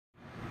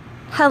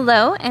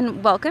Hello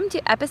and welcome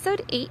to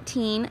episode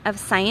 18 of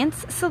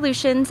Science,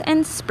 Solutions,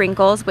 and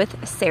Sprinkles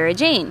with Sarah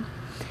Jane.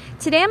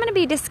 Today I'm going to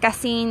be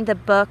discussing the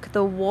book,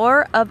 The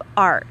War of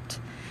Art.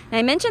 And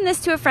I mentioned this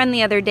to a friend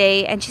the other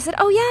day and she said,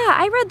 oh yeah,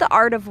 I read The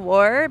Art of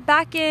War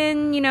back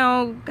in,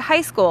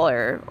 high school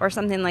or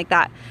something like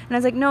that. And I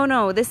was like,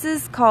 no, this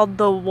is called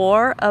The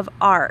War of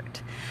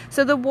Art.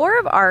 So The War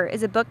of Art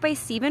is a book by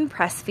Steven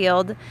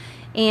Pressfield,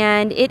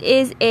 and it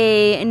is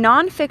a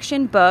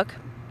nonfiction book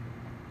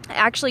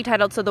actually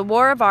titled, The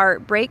War of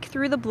Art, Break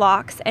Through the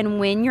Blocks and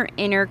Win Your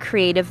Inner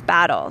Creative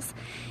Battles.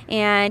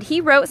 And he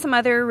wrote some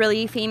other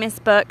really famous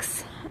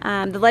books.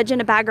 The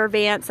Legend of Bagger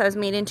Vance, that was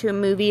made into a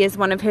movie, is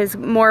one of his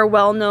more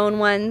well-known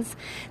ones.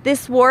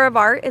 This War of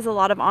Art is a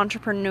lot of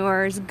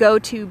entrepreneurs'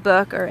 go-to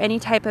book, or any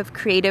type of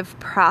creative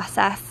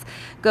process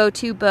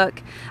go-to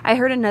book. I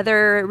heard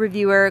another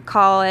reviewer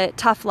call it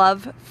tough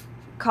love,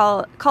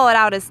 call it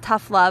out as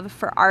tough love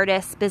for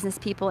artists, business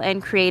people,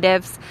 and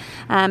creatives.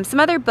 Some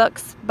other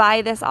books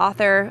by this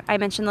author, I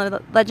mentioned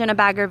The Legend of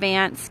Bagger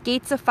Vance,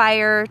 Gates of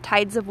Fire,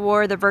 Tides of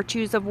War, The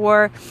Virtues of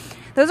War.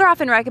 Those are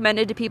often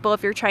recommended to people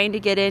if you're trying to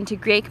get into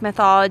Greek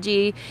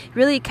mythology,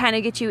 really kind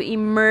of get you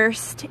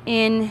immersed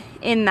in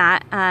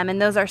that.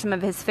 And those are some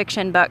of his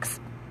fiction books.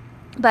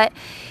 But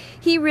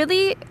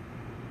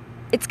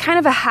it's kind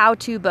of a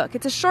how-to book.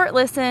 It's a short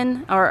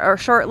listen or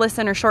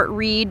short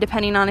read,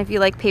 depending on if you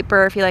like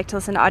paper or if you like to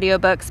listen to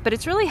audiobooks. But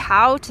it's really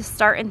how to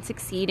start and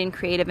succeed in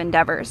creative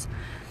endeavors.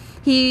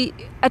 He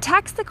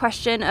attacks the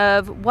question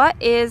of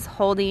what is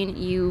holding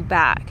you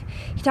back.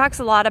 He talks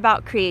a lot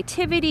about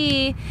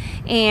creativity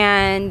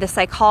and the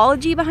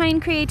psychology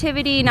behind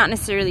creativity, not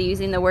necessarily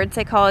using the word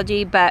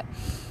psychology, but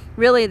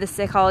really the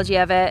psychology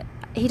of it.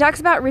 He talks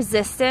about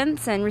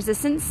resistance, and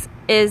resistance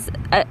is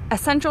a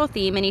central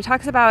theme, and he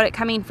talks about it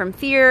coming from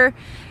fear,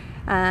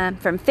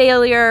 from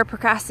failure,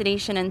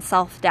 procrastination, and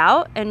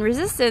self-doubt. And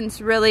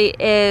resistance really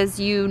is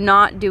you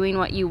not doing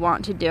what you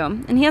want to do.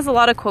 And he has a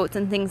lot of quotes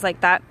and things like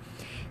that.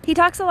 He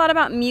talks a lot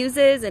about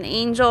muses and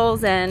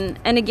angels, and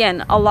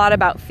again, a lot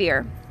about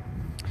fear.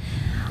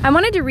 I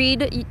wanted to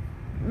read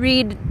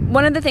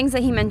one of the things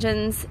that he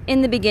mentions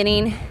in the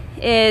beginning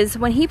is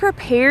when he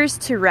prepares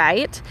to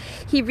write,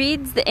 he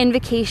reads the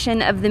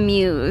Invocation of the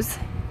Muse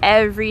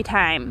every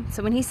time.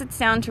 So when he sits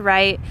down to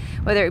write,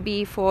 whether it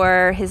be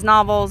for his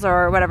novels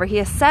or whatever, he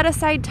has set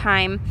aside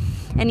time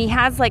and he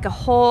has like a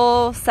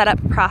whole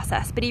setup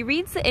process. But he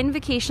reads the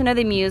Invocation of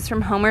the Muse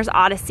from Homer's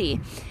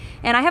Odyssey.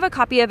 And I have a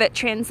copy of it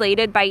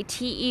translated by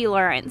T.E.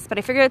 Lawrence, but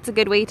I figured it's a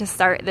good way to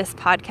start this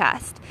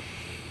podcast.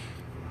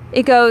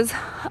 It goes,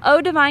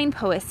 O divine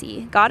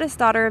poesy, goddess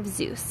daughter of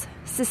Zeus,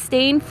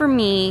 sustain for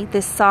me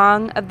this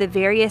song of the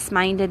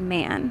various-minded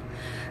man,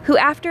 who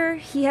after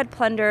he had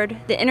plundered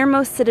the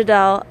innermost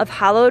citadel of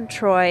hallowed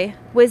Troy,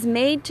 was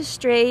made to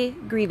stray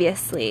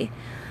grievously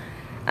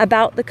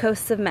about the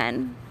coasts of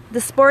men,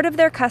 the sport of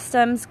their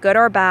customs, good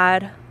or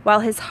bad, while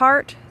his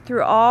heart,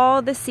 through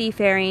all the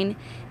seafaring,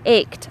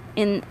 ached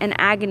in an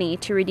agony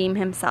to redeem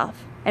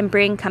himself and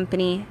bring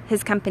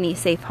his company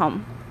safe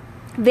home.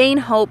 Vain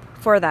hope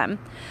for them.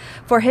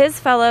 For his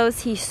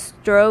fellows he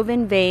strove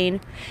in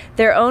vain.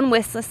 Their own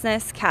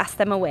listlessness cast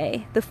them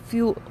away, the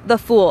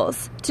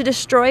fools, to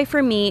destroy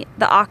for me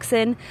the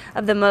oxen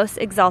of the most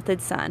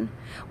exalted sun.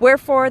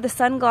 Wherefore the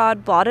sun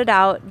god blotted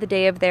out the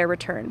day of their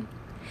return.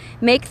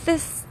 Make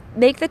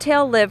the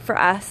tale live for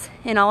us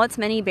in all its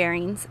many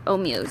bearings, O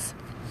Muse.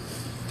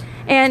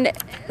 And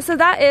so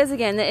that is,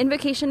 again, the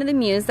Invocation of the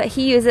Muse that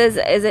he uses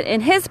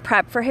in his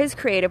prep for his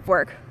creative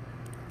work.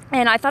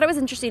 And I thought it was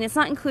interesting. It's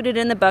not included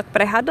in the book,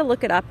 but I had to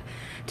look it up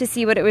to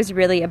see what it was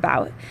really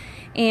about.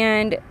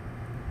 And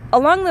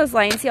along those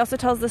lines, he also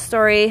tells the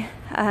story,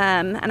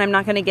 and I'm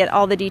not going to get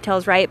all the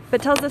details right,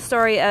 but tells the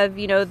story of,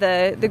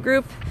 the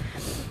group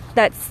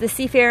that's the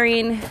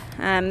seafaring,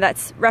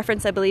 that's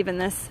referenced, I believe, in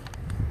this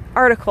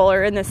article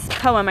or in this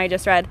poem I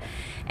just read.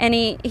 And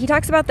he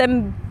talks about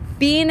them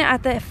being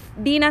at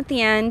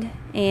the end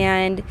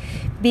and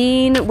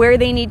being where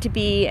they need to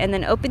be, and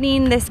then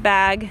opening this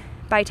bag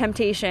by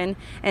temptation,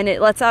 and it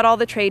lets out all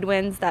the trade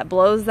winds that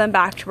blows them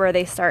back to where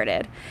they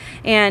started.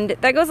 And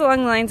that goes along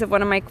the lines of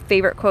one of my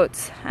favorite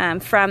quotes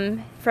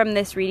from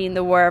this reading,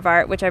 The War of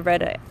Art, which I've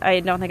read, I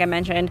don't think I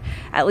mentioned,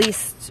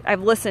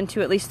 I've listened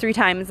to at least 3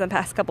 times in the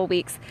past couple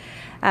weeks.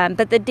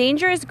 But the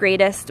danger is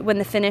greatest when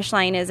the finish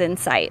line is in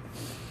sight.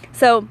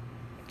 So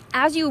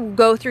as you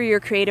go through your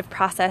creative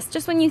process,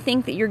 just when you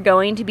think that you're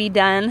going to be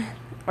done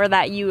or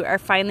that you are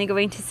finally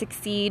going to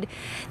succeed,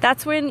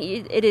 that's when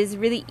it is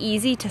really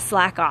easy to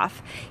slack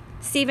off.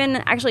 Stephen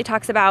actually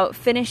talks about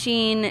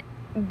finishing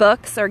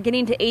books or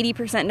getting to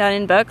 80% done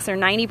in books or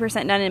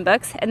 90% done in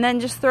books and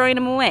then just throwing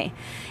them away.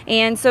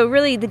 And so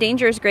really the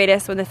danger is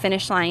greatest when the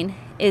finish line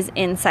is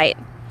in sight.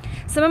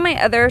 Some of my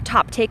other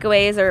top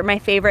takeaways or my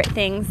favorite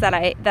things that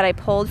I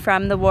pulled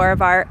from The War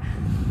of Art,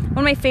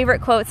 one of my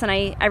favorite quotes, and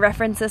I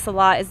reference this a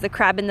lot, is the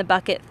crab in the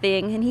bucket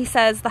thing. And he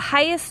says, the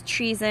highest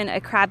treason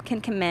a crab can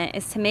commit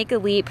is to make a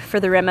leap for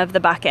the rim of the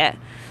bucket.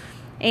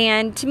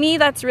 And to me,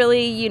 that's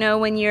really, you know,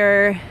 when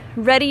you're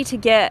ready to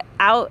get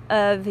out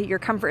of your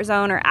comfort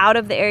zone or out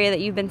of the area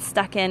that you've been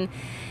stuck in,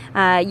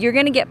 you're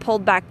going to get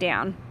pulled back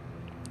down.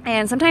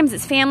 And sometimes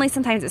it's family,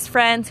 sometimes it's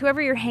friends, whoever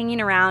you're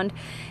hanging around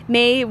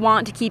may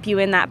want to keep you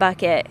in that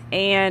bucket.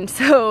 And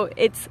so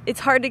it's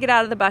hard to get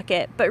out of the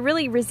bucket. But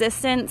really,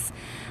 resistance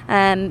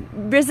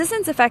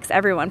affects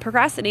everyone.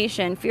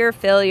 Procrastination, fear of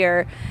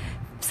failure,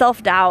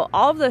 self-doubt,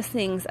 all of those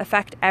things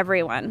affect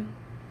everyone.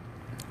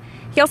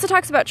 He also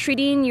talks about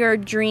treating your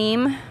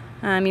dream,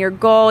 your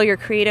goal, your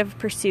creative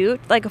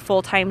pursuit like a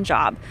full-time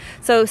job.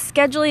 So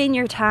scheduling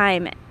your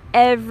time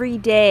every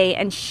day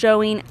and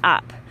showing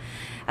up.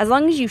 As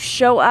long as you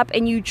show up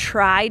and you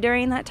try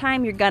during that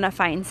time, you're going to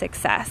find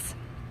success.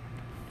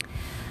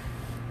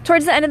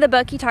 Towards the end of the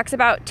book, he talks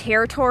about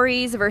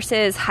territories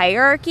versus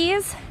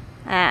hierarchies.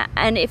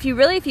 And if you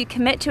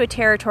commit to a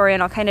territory,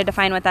 and I'll kind of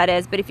define what that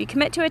is, but if you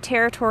commit to a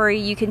territory,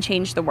 you can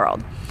change the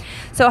world.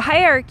 So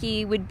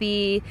hierarchy would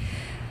be,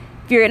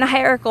 if you're in a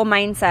hierarchical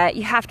mindset,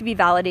 you have to be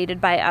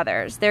validated by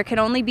others. There can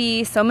only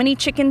be so many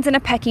chickens in a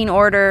pecking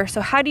order.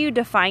 So how do you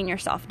define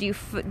yourself? Do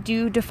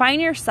you define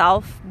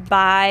yourself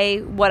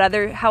by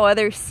how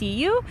others see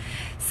you?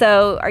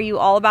 So are you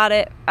all about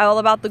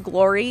the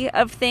glory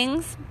of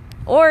things?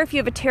 Or if you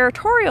have a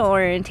territorial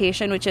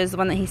orientation, which is the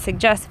one that he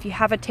suggests, if you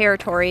have a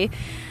territory,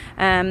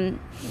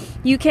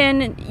 you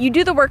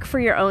do the work for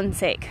your own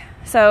sake.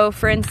 So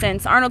for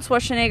instance, Arnold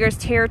Schwarzenegger's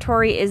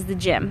territory is the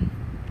gym.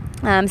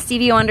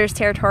 Stevie Wonder's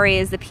territory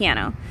is the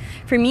piano.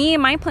 For me,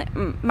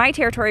 my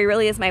territory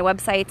really is my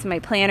websites and my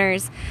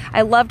planners.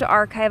 I love to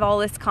archive all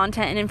this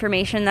content and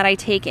information that I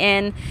take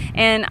in,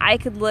 and I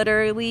could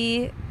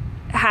literally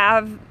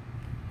have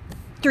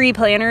 3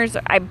 planners.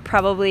 I'm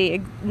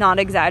probably not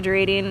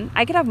exaggerating.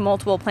 I could have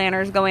multiple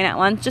planners going at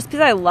once just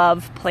because I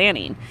love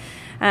planning.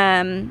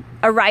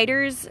 A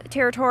writer's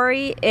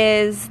territory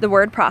is the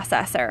word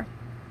processor.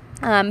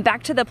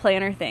 Back to the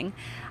planner thing.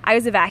 I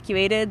was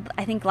evacuated,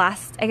 I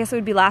guess it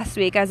would be last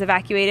week. I was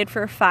evacuated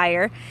for a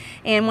fire,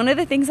 and one of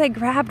the things I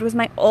grabbed was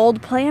my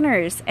old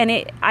planners, and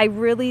I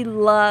really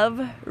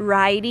love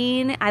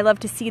writing. I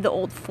love to see the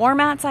old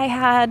formats I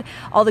had,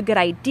 all the good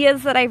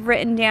ideas that I've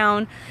written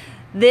down.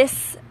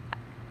 This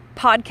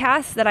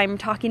podcast that I'm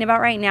talking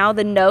about right now,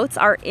 the notes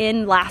are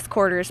in last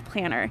quarter's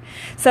planner.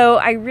 So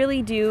I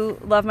really do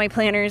love my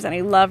planners, and I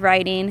love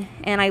writing,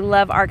 and I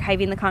love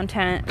archiving the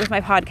content with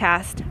my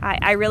podcast.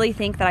 I really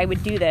think that I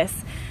would do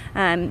this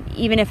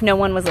even if no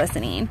one was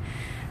listening.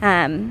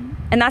 And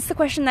that's the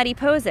question that he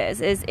poses,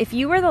 is if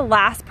you were the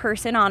last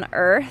person on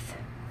earth,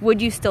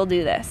 would you still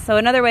do this? So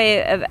another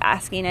way of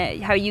asking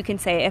it, how you can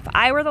say, if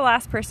I were the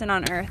last person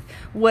on earth,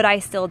 would I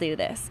still do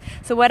this?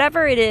 So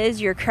whatever it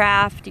is, your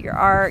craft, your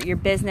art, your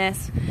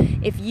business,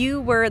 if you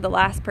were the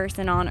last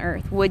person on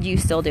earth, would you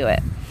still do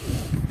it?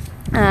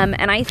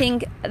 And I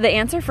think the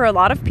answer for a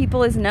lot of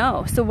people is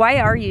no. So why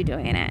are you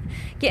doing it?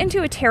 Get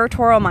into a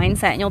territorial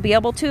mindset and you'll be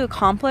able to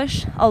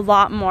accomplish a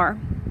lot more.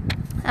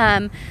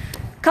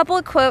 Couple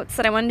of quotes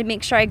that I wanted to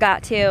make sure I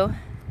got to.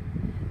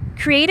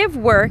 Creative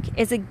work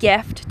is a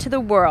gift to the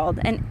world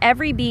and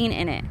every being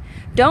in it.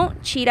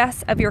 Don't cheat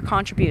us of your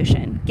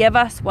contribution. Give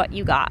us what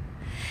you got.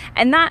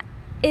 And that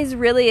is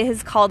really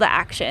his call to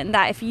action,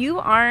 that if you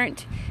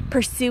aren't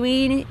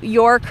pursuing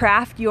your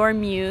craft, your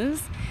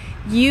muse,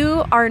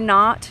 you are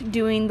not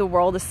doing the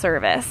world a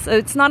service. So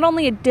it's not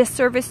only a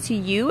disservice to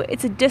you,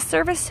 it's a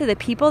disservice to the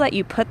people that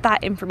you put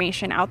that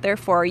information out there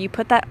for, you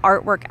put that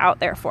artwork out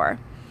there for.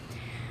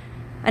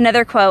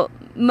 Another quote,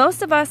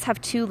 most of us have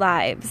 2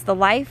 lives, the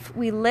life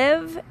we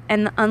live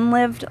and the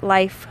unlived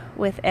life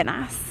within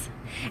us.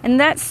 And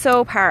that's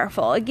so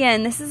powerful.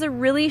 Again, this is a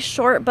really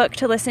short book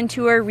to listen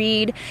to or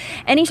read.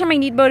 Anytime I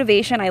need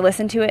motivation, I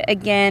listen to it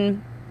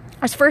again.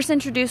 I was first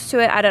introduced to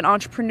it at an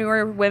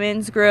entrepreneur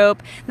women's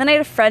group. Then I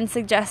had a friend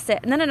suggest it.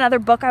 And then another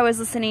book I was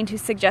listening to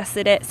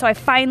suggested it. So I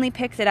finally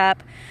picked it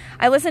up.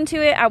 I listened to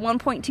it at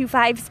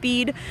 1.25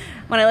 speed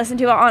when I listened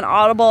to it on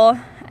Audible.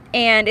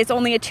 And it's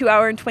only a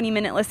 2-hour and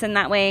 20-minute listen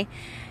that way.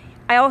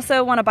 I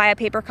also want to buy a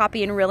paper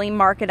copy and really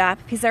mark it up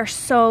because there are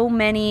so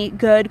many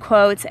good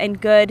quotes and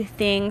good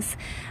things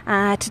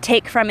to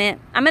take from it.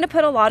 I'm going to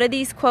put a lot of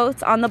these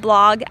quotes on the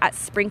blog at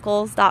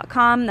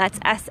sprinkles.com. That's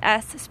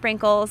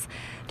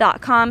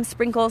sprinkles.com,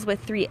 sprinkles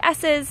with 3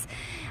 S's.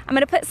 I'm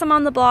going to put some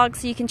on the blog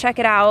so you can check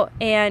it out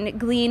and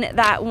glean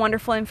that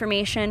wonderful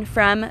information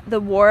from The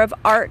War of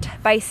Art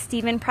by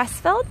Steven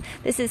Pressfield.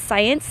 This is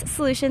Science,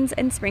 Solutions,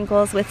 and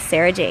Sprinkles with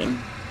Sarah Jane.